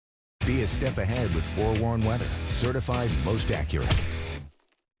Be a step ahead with forewarned weather, certified most accurate.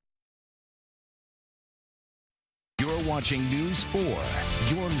 You're watching News 4,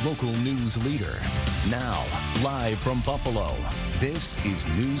 your local news leader. Now, live from Buffalo, this is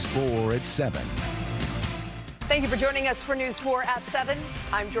News 4 at 7. Thank you for joining us for News 4 at 7.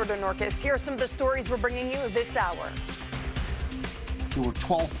 I'm Jordan Norquist. Here are some of the stories we're bringing you this hour. There were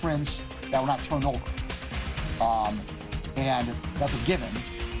 12 prints that were not turned over. And that's a given,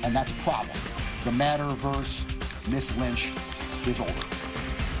 and that's a problem. The matter versus Miss Lynch is over.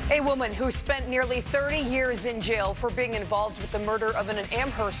 A woman who spent nearly 30 years in jail for being involved with the murder of an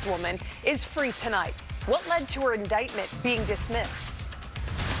Amherst woman is free tonight. What led to her indictment being dismissed?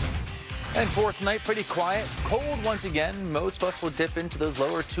 And for tonight, pretty quiet. Cold once again. Most of us will dip into those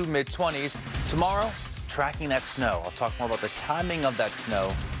lower to mid-20s. Tomorrow, tracking that snow. I'll talk more about the timing of that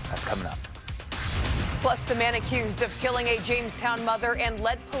snow. That's coming up. Plus, the man accused of killing a Jamestown mother and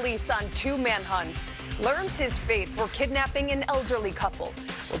led police on 2 manhunts learns his fate for kidnapping an elderly couple.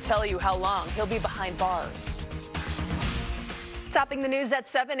 We'll tell you how long he'll be behind bars. Topping the news at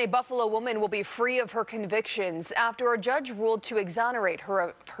 7, a Buffalo woman will be free of her convictions after a judge ruled to exonerate her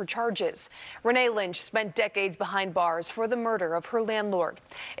of her charges. Renee Lynch spent decades behind bars for the murder of her landlord.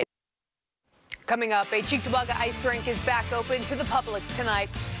 Coming up, a Cheektowaga ice rink is back open to the public tonight.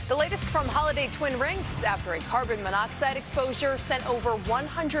 The latest from Holiday Twin Rinks after a carbon monoxide exposure sent over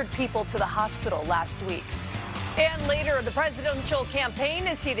 100 people to the hospital last week. And later, the presidential campaign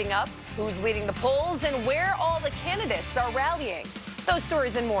is heating up. Who's leading the polls and where all the candidates are rallying. Those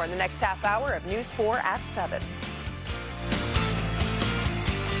stories and more in the next half hour of News 4 at 7.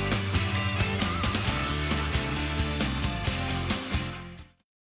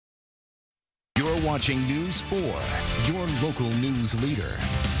 You're watching News 4, your local news leader.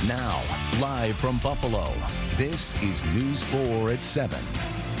 Now, live from Buffalo, this is News 4 at 7.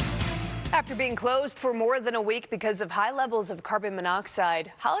 After being closed for more than a week because of high levels of carbon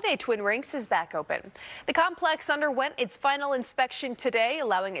monoxide, Holiday Twin Rinks is back open. The complex underwent its final inspection today,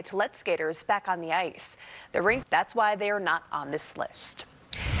 allowing it to let skaters back on the ice. The rink, that's why they are not on this list.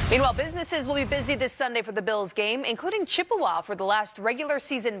 Meanwhile, businesses will be busy this Sunday for the Bills game, including Chippewa for the last regular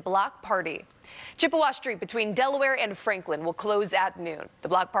season block party. Chippewa Street between Delaware and Franklin will close at noon. The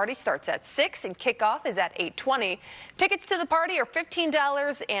block party starts at 6 and kickoff is at 8:20. Tickets to the party are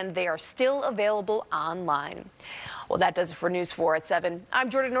 $15 and they are still available online. Well, that does it for News 4 at 7. I'm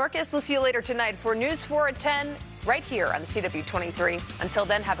Jordan Norquist. We'll see you later tonight for News 4 at 10 right here on CW23. Until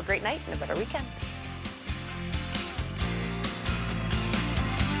then, have a great night and a better weekend.